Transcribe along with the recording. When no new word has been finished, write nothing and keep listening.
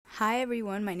Hi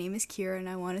everyone, my name is Kira and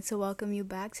I wanted to welcome you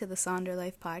back to the Sonder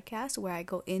Life podcast where I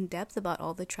go in depth about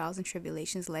all the trials and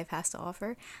tribulations life has to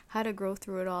offer, how to grow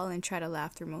through it all and try to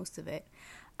laugh through most of it.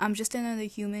 I'm just another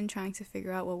human trying to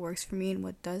figure out what works for me and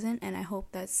what doesn't, and I hope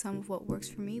that some of what works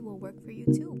for me will work for you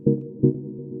too.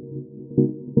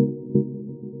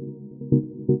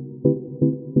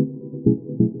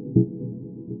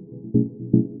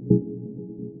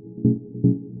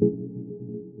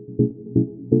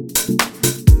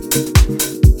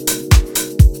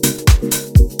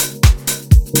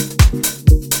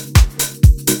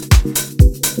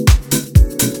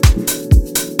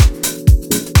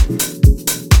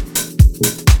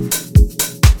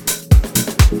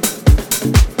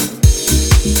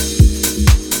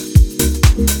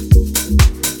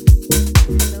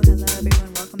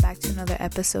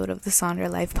 Episode of the Sonder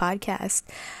Life podcast.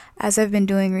 As I've been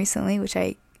doing recently, which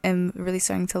I am really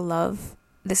starting to love,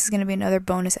 this is going to be another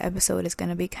bonus episode. It's going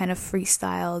to be kind of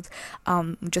freestyled,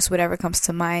 just whatever comes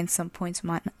to mind. Some points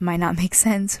might not make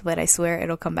sense, but I swear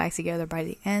it'll come back together by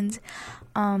the end.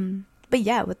 But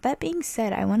yeah, with that being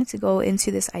said, I wanted to go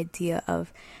into this idea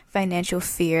of financial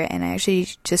fear, and I actually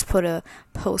just put a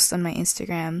post on my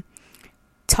Instagram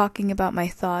talking about my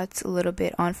thoughts a little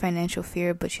bit on financial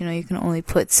fear, but you can only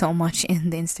put so much in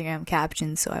the Instagram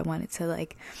caption, so I wanted to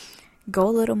go a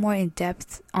little more in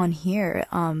depth on here,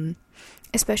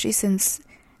 especially since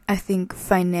I think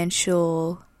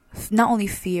financial, not only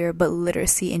fear, but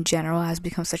literacy in general has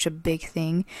become such a big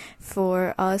thing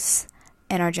for us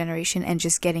and our generation, and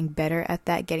just getting better at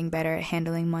that, getting better at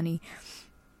handling money,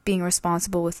 being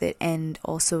responsible with it, and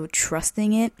also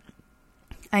trusting it.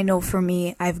 I know for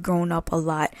me, I've grown up a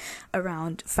lot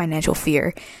around financial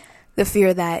fear. The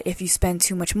fear that if you spend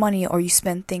too much money, or you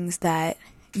spend things that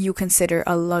you consider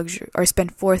a luxury, or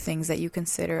spend for things that you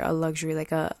consider a luxury,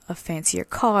 like a fancier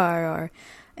car, or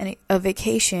a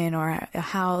vacation, or a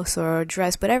house, or a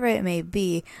dress, whatever it may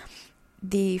be,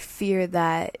 the fear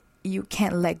that you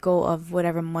can't let go of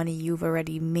whatever money you've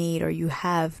already made or you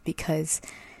have, because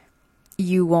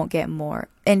you won't get more.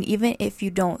 And even if you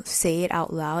don't say it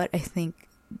out loud, I think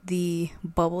the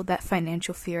bubble that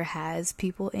financial fear has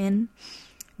people in,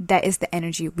 that is the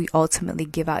energy we ultimately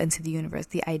give out into the universe.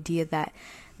 The idea that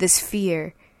this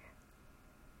fear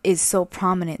is so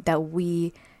prominent that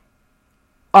we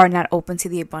are not open to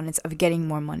the abundance of getting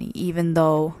more money, even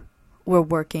though we're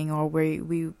working, or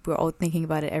we're all thinking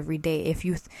about it every day. If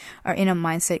you are in a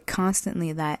mindset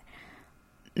constantly that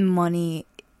money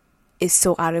is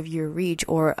so out of your reach,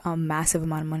 or a massive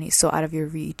amount of money is so out of your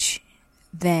reach,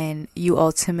 then you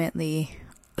ultimately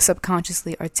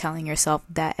subconsciously are telling yourself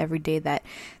that every day that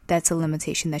that's a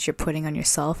limitation that you're putting on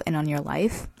yourself and on your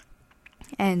life.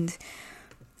 And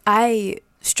I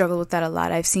struggle with that a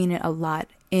lot. I've seen it a lot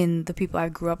in the people I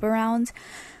grew up around,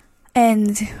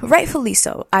 and rightfully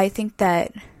so. I think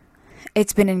that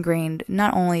it's been ingrained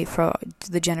not only for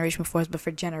the generation before us, but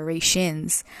for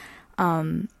generations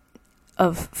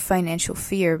of financial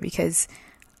fear, because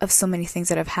of so many things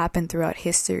that have happened throughout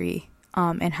history.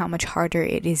 And how much harder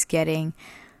it is getting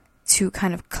to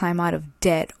kind of climb out of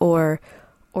debt, or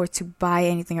to buy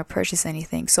anything or purchase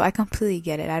anything. So I completely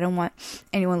get it. I don't want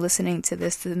anyone listening to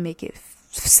this to make it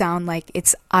sound like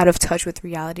it's out of touch with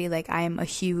reality. I am a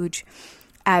huge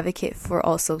advocate for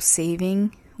also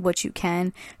saving what you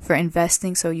can, for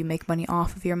investing so you make money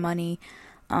off of your money.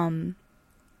 And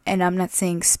I'm not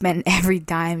saying spend every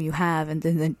dime you have and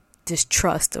then just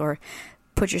trust or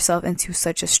put yourself into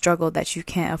such a struggle that you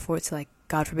can't afford to,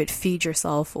 God forbid, feed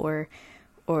yourself or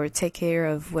take care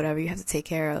of whatever you have to take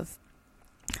care of.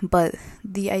 But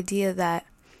the idea that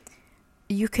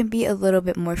you can be a little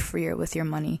bit more freer with your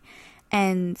money.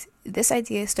 And this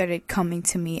idea started coming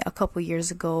to me a couple years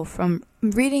ago from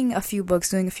reading a few books,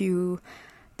 doing a few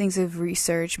things of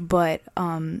research, but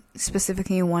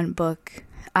specifically in one book,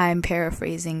 I'm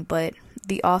paraphrasing, but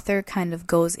the author kind of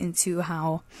goes into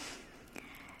how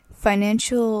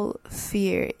financial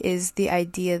fear is the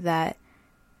idea that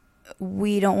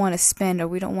we don't want to spend, or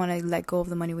we don't want to let go of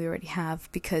the money we already have,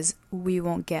 because we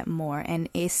won't get more. And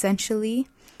essentially,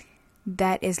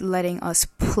 that is letting us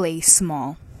play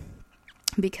small.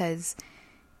 Because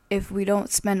if we don't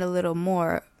spend a little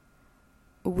more,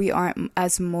 we aren't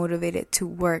as motivated to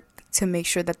work to make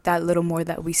sure that that little more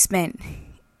that we spent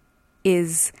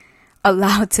is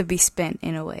allowed to be spent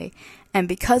in a way. And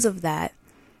because of that,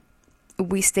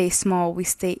 we stay small, we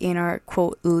stay in our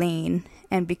quote lane,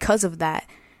 and because of that,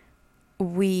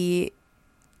 we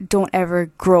don't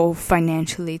ever grow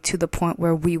financially to the point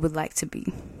where we would like to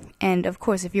be. And of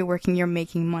course, if you're working, you're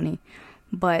making money,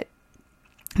 but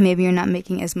maybe you're not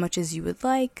making as much as you would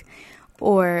like,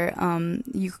 or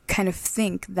you kind of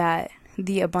think that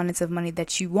the abundance of money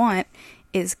that you want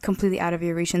is completely out of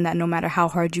your reach, and that no matter how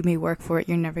hard you may work for it,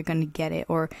 you're never going to get it,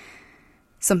 or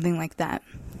something like that.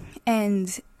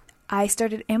 And I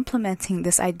started implementing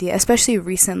this idea, especially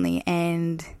recently,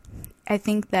 and I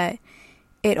think that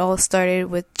it all started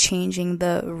with changing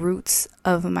the roots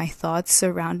of my thoughts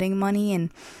surrounding money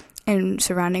and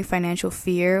surrounding financial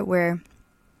fear, where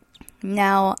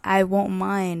now I won't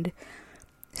mind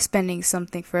spending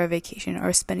something for a vacation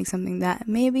or spending something that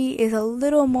maybe is a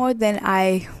little more than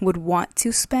I would want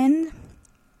to spend,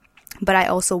 but I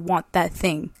also want that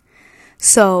thing.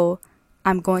 So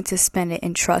I'm going to spend it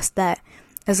and trust that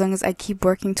as long as I keep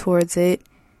working towards it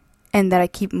and that I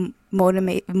keep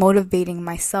motivating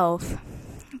myself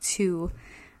to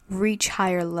reach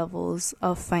higher levels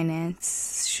of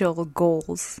financial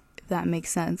goals, if that makes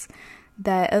sense,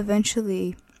 that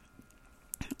eventually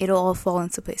it'll all fall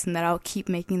into place and that I'll keep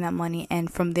making that money,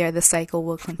 and from there the cycle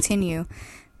will continue,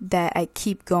 that I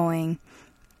keep going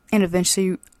and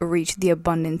eventually reach the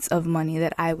abundance of money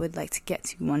that I would like to get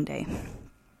to one day.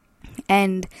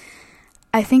 And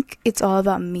I think it's all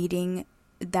about meeting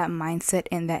that mindset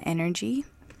and that energy.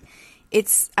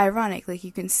 It's ironic, like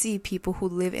you can see people who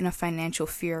live in a financial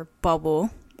fear bubble.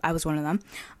 I was one of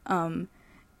them.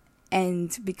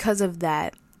 And because of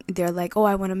that, they're like, oh,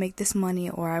 I want to make this money,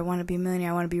 or I want to be a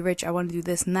millionaire, I want to be rich, I want to do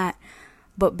this and that.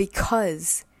 But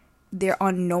because they're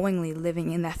unknowingly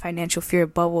living in that financial fear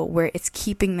bubble where it's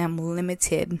keeping them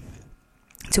limited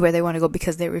to where they want to go,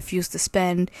 because they refuse to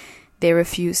spend, they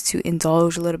refuse to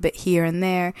indulge a little bit here and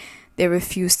there, they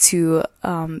refuse to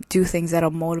do things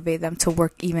that'll motivate them to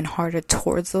work even harder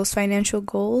towards those financial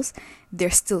goals, they're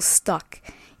still stuck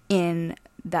in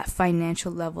that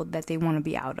financial level that they want to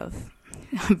be out of.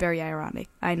 Very ironic.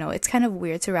 I know, it's kind of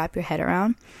weird to wrap your head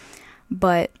around,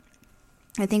 but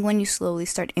I think when you slowly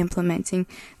start implementing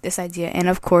this idea, and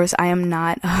of course I am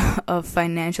not a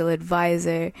financial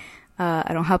advisor,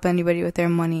 I don't help anybody with their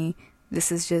money.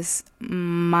 This is just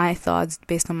my thoughts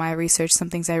based on my research, some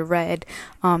things I read,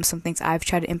 some things I've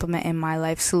tried to implement in my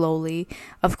life slowly.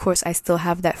 Of course, I still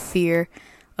have that fear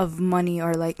of money,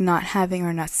 or like not having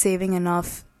or not saving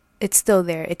enough. It's still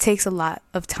there. It takes a lot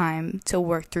of time to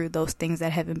work through those things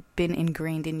that have been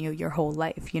ingrained in you your whole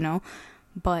life,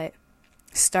 But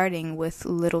starting with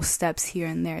little steps here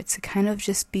and there to kind of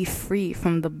just be free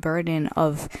from the burden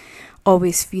of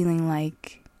always feeling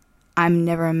like I'm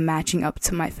never matching up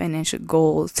to my financial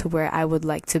goals to where I would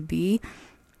like to be.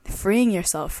 Freeing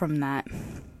yourself from that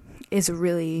is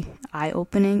really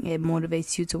eye-opening. It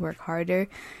motivates you to work harder.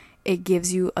 It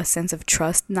gives you a sense of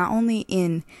trust, not only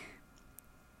in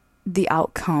the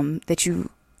outcome that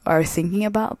you are thinking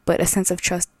about, but a sense of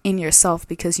trust in yourself,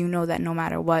 because you know that no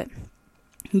matter what,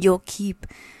 you'll keep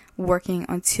working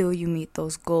until you meet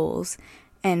those goals,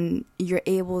 and you're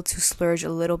able to splurge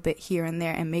a little bit here and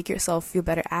there and make yourself feel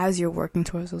better as you're working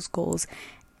towards those goals.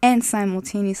 And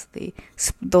simultaneously,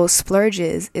 those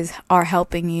splurges are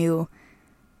helping you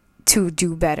to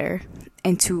do better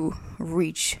and to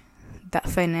reach that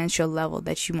financial level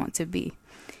that you want to be.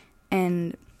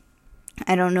 And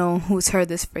I don't know who's heard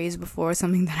this phrase before,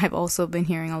 something that I've also been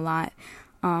hearing a lot,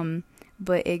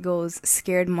 but it goes,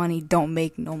 scared money don't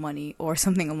make no money, or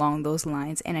something along those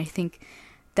lines. And I think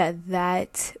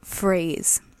that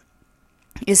phrase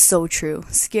is so true.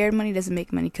 Scared money doesn't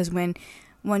make money, because when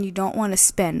you don't want to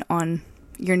spend on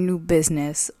your new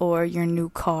business or your new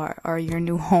car or your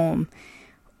new home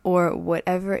or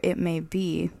whatever it may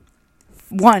be,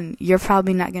 one, you're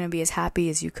probably not going to be as happy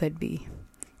as you could be.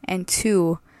 And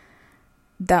two,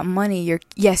 that money,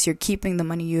 you're keeping the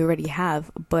money you already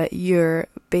have, but you're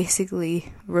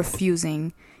basically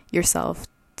refusing yourself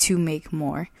to make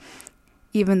more.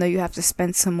 Even though you have to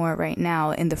spend some more right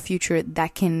now, in the future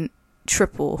that can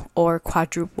triple or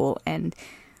quadruple, and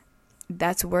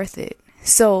that's worth it.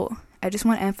 So I just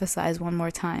want to emphasize one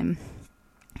more time,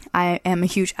 I am a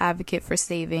huge advocate for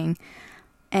saving,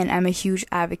 and I'm a huge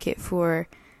advocate for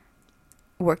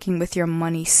working with your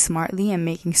money smartly and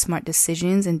making smart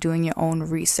decisions and doing your own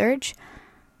research.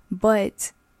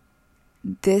 But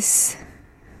this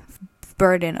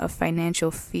burden of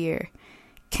financial fear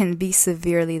can be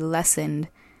severely lessened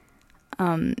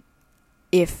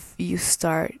if you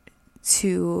start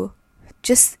to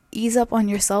just ease up on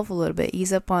yourself a little bit,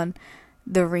 ease up on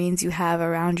the reins you have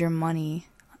around your money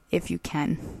if you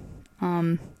can.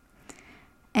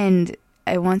 And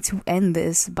I want to end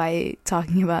this by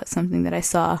talking about something that I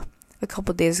saw a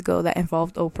couple days ago that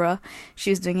involved Oprah. She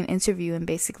was doing an interview, and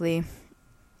basically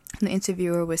the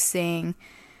interviewer was saying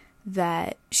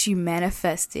that she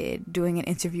manifested doing an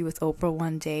interview with Oprah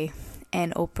one day,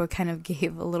 and Oprah kind of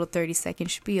gave a little 30-second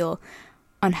spiel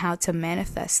on how to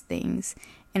manifest things.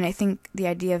 And I think the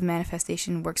idea of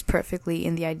manifestation works perfectly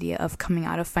in the idea of coming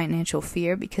out of financial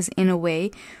fear, because in a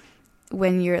way,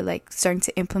 when you're like starting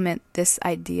to implement this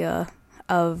idea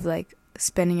of like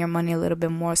spending your money a little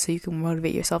bit more so you can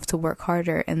motivate yourself to work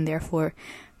harder, and therefore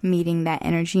meeting that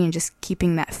energy and just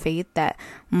keeping that faith that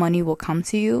money will come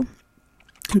to you,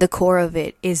 the core of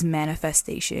it is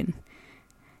manifestation.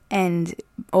 And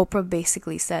Oprah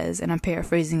basically says, and I'm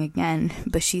paraphrasing again,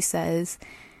 but she says,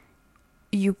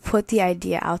 you put the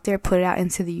idea out there, put it out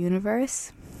into the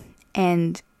universe,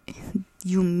 and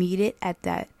you meet it at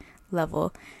that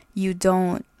level. You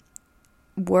don't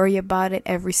worry about it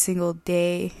every single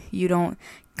day. You don't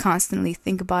constantly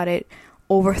think about it,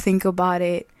 overthink about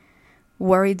it,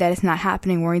 worried that it's not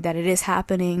happening, worried that it is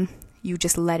happening. You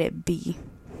just let it be.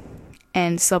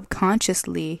 And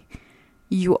subconsciously,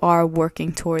 you are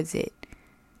working towards it,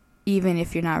 even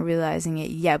if you're not realizing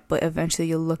it yet. But eventually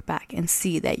you'll look back and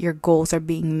see that your goals are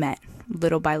being met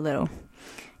little by little.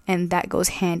 And that goes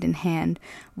hand in hand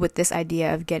with this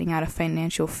idea of getting out of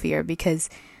financial fear, because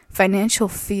financial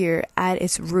fear at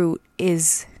its root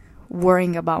is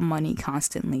worrying about money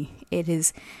constantly. It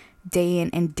is day in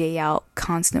and day out,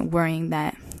 constant worrying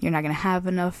that you're not going to have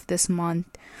enough this month,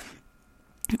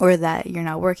 or that you're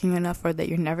not working enough, or that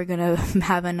you're never going to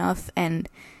have enough, and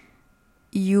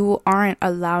you aren't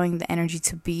allowing the energy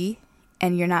to be,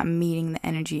 and you're not meeting the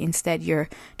energy. Instead, you're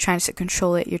trying to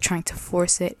control it, you're trying to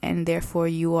force it, and therefore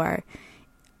you are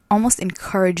almost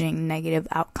encouraging negative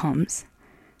outcomes.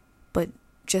 But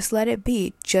just let it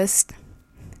be. Just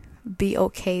be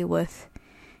okay with,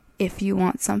 if you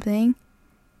want something,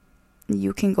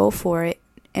 you can go for it,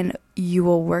 and you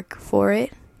will work for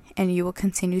it, and you will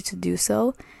continue to do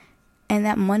so, and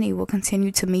that money will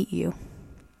continue to meet you.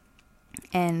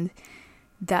 And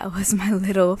that was my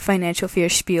little financial fear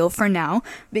spiel for now,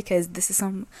 because this is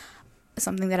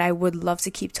something that I would love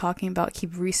to keep talking about,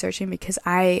 keep researching, because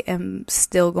I am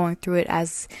still going through it.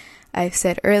 As I've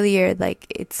said earlier,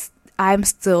 I'm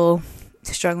still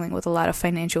struggling with a lot of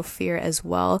financial fear as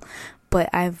well, but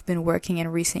I've been working in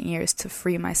recent years to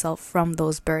free myself from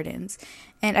those burdens.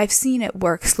 And I've seen it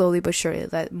work slowly but surely,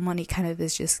 that money kind of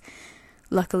is just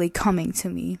luckily coming to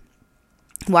me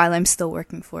while I'm still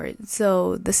working for it.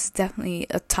 So this is definitely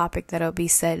a topic that'll be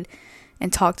said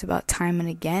and talked about time and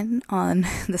again on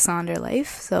the Sonder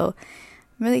Life. So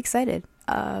I'm really excited.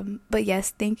 But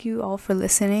yes, thank you all for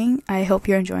listening. I hope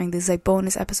you're enjoying these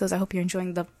bonus episodes. I hope you're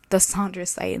enjoying the Sonder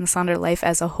site and the Sonder Life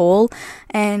as a whole.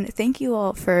 And thank you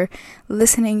all for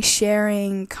listening,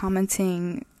 sharing,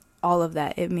 commenting, all of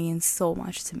that. It means so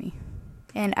much to me.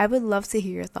 And I would love to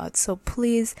hear your thoughts. So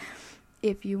please,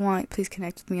 if you want, please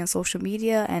connect with me on social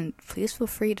media, and please feel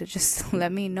free to just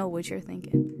let me know what you're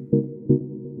thinking.